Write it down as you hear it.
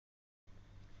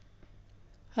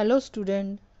Hello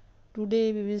student,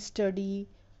 today we will study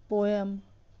poem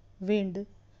Wind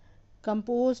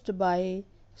composed by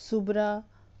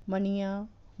Subramania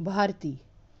Bharati.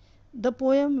 The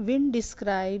poem Wind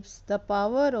describes the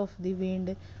power of the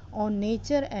wind on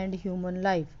nature and human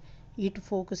life. It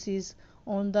focuses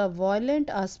on the violent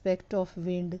aspect of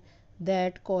wind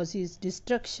that causes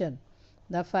destruction.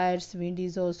 The fire's wind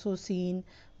is also seen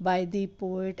by the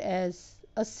poet as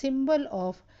a symbol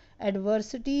of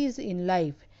adversities in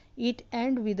life. It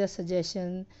ends with a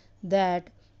suggestion that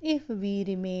if we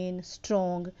remain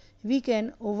strong, we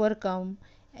can overcome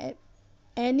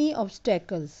any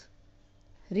obstacles.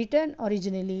 Written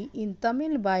originally in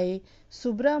Tamil by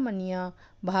Subramania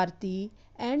Bharati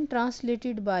and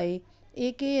translated by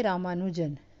A.K.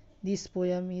 Ramanujan. This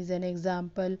poem is an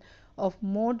example of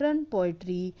modern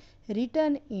poetry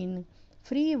written in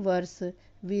free verse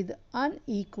with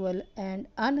unequal and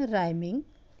unrhyming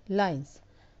lines.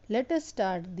 Let us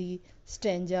start the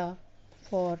stanza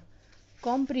for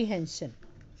comprehension.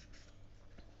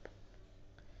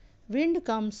 Wind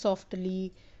comes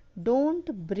softly,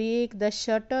 don't break the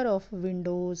shutter of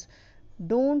windows,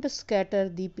 don't scatter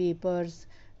the papers,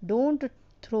 don't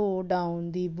throw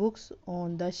down the books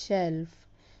on the shelf.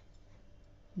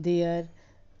 There,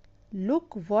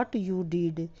 look what you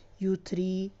did. You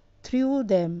threw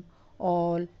them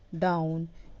all down.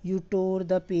 You tore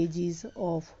the pages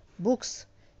of books.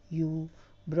 You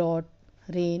brought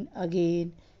rain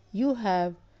again. You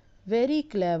have very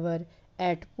clever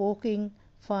at poking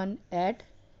fun at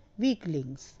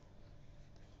weaklings.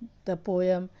 The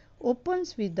poem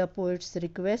opens with the poet's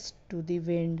request to the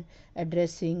wind,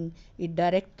 addressing it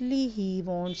directly. He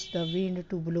wants the wind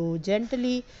to blow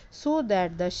gently so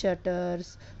that the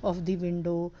shutters of the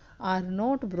window are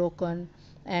not broken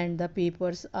and the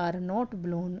papers are not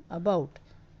blown about.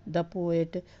 The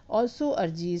poet also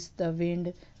urges the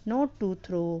wind not to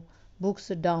throw books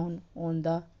down on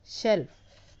the shelf.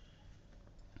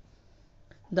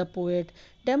 The poet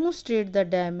demonstrates the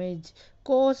damage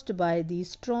caused by the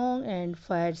strong and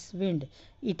fierce wind.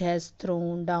 It has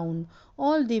thrown down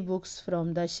all the books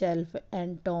from the shelf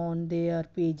and torn their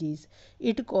pages.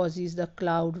 It causes the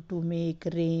cloud to make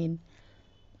rain.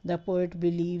 The poet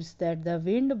believes that the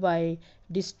wind, by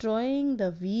destroying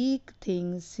the weak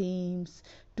things, seems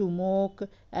to mock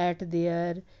at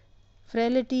their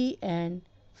frailty and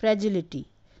fragility.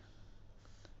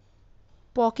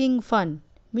 Poking fun.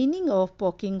 Meaning of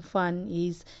poking fun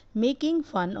is making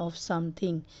fun of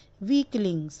something.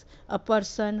 Weaklings, a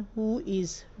person who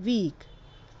is weak.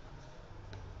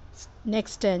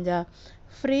 Next stanza.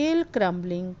 Frail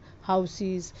crumbling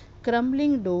houses,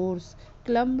 crumbling doors,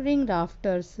 crumbling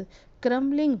rafters,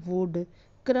 crumbling wood,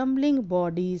 crumbling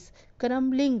bodies,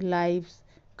 crumbling lives,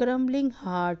 crumbling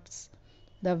hearts.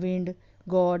 The wind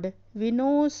god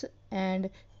winnows and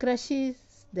crushes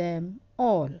them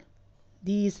all.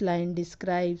 These lines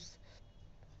describes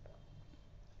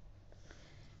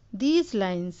These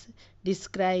lines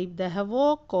describe the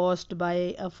havoc caused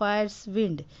by a fierce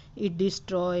wind. It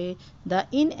destroys the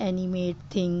inanimate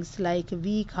things like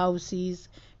weak houses,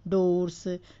 doors,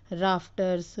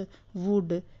 rafters,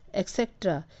 wood,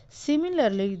 etc.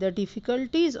 Similarly, the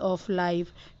difficulties of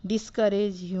life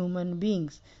discourage human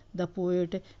beings. The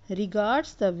poet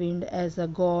regards the wind as a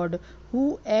god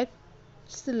who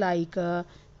acts like a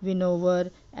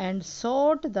winnower and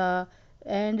sought the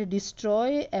and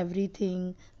destroy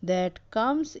everything that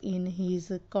comes in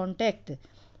his contact.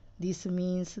 This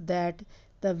means that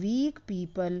the weak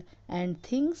people and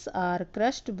things are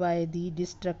crushed by the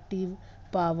destructive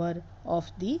power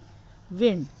of the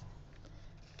wind,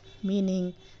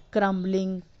 meaning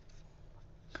crumbling,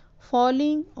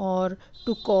 falling, or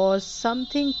to cause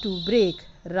something to break.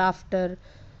 Rafter,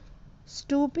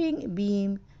 stooping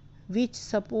beam which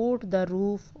support the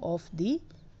roof of the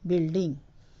building.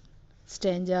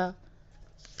 Stanza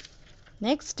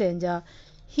Next stanza.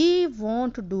 He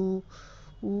won't do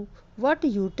what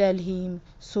you tell him,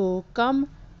 so come,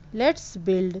 let's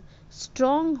build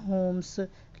strong homes,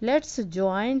 let's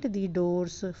joint the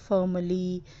doors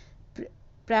firmly,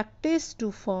 practice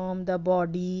to form the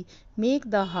body, make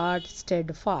the heart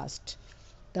steadfast.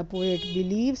 The poet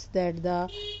believes that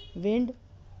wind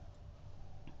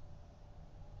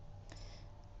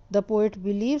the poet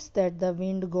believes that the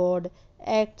wind god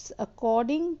acts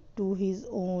according to his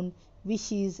own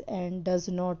wishes and does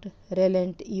not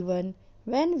relent even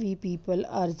when we people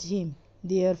urge him.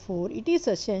 Therefore, it is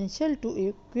essential to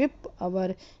equip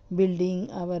our building,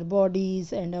 our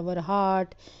bodies, and our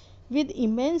heart with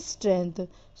immense strength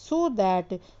so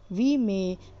that we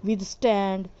may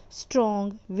withstand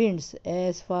strong winds.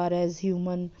 As far as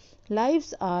human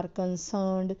lives are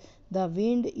concerned, the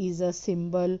wind is a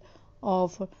symbol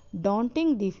of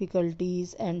daunting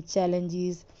difficulties and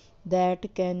challenges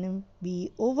that can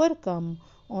be overcome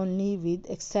only with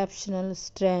exceptional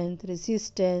strength,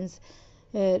 resistance,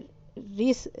 uh,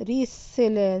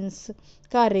 resilience,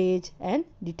 courage, and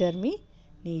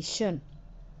determination.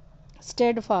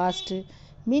 Steadfast,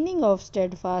 meaning of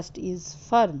steadfast is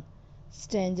firm.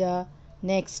 Stanza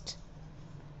next.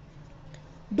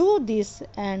 Do this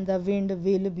and the wind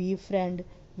will be friend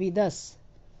with us.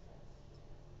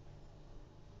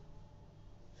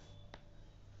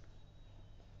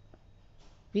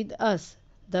 With us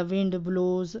the wind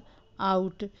blows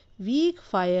out weak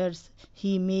fires,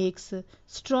 he makes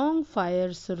strong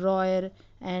fires roar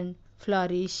and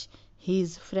flourish.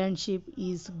 His friendship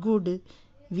is good,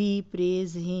 we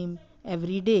praise him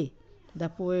every day. The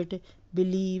poet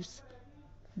believes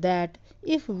that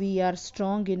if we are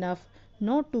strong enough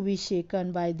not to be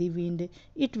shaken by the wind,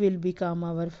 it will become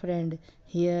our friend.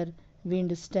 Here,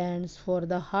 wind stands for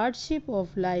the hardship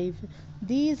of life.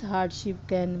 These hardships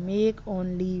can make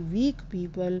only weak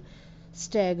people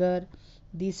stagger.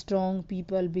 The strong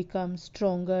people become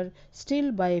stronger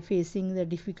still by facing the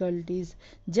difficulties,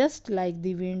 just like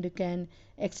the wind can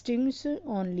extinguish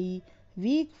only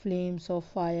weak flames of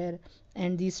fire,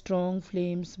 and the strong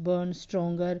flames burn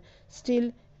stronger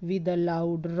still with a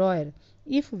loud roar.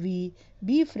 If we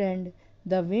befriend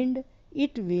the wind,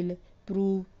 it will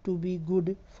prove to be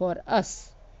good for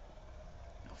us.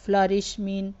 Flourish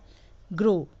mean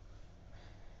grow.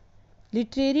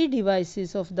 Literary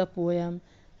devices of the poem: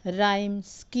 rhyme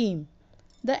scheme.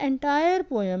 The entire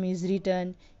poem is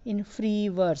written in free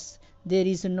verse. There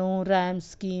is no rhyme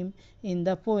scheme in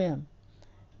the poem.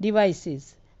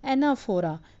 Devices.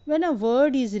 Anaphora. When a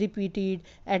word is repeated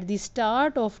at the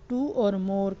start of two or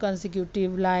more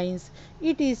consecutive lines,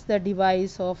 it is the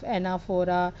device of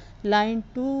anaphora. Line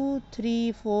 2,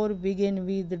 3, 4 begin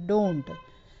with don't.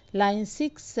 Line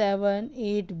 6, 7,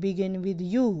 8 begin with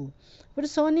you.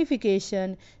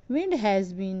 Personification. Wind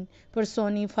has been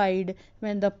personified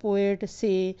when the poet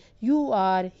say you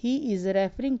are, he is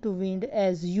referring to wind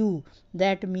as you.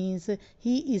 That means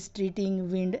he is treating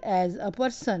wind as a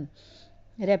person.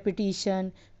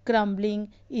 Repetition. Crumbling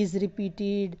is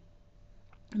repeated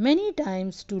many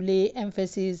times to lay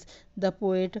emphasis. The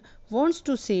poet wants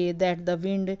to say that the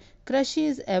wind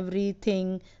crushes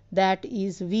everything that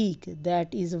is weak.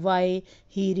 That is why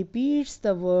he repeats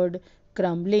the word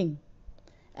crumbling.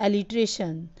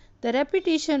 Alliteration. The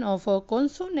repetition of a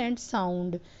consonant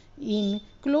sound in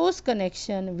close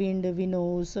connection. Wind,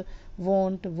 winnows,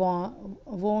 won't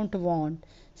want.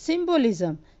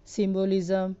 Symbolism.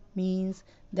 Symbolism means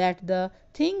that the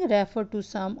thing refers to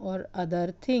some or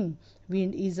other thing.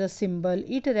 Wind is a symbol.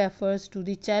 It refers to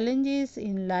the challenges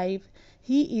in life.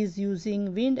 He is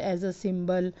using wind as a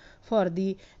symbol for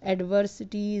the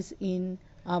adversities in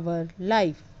our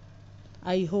life.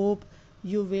 I hope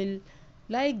you will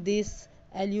like this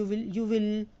and you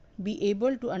will be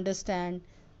able to understand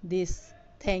this.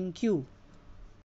 Thank you.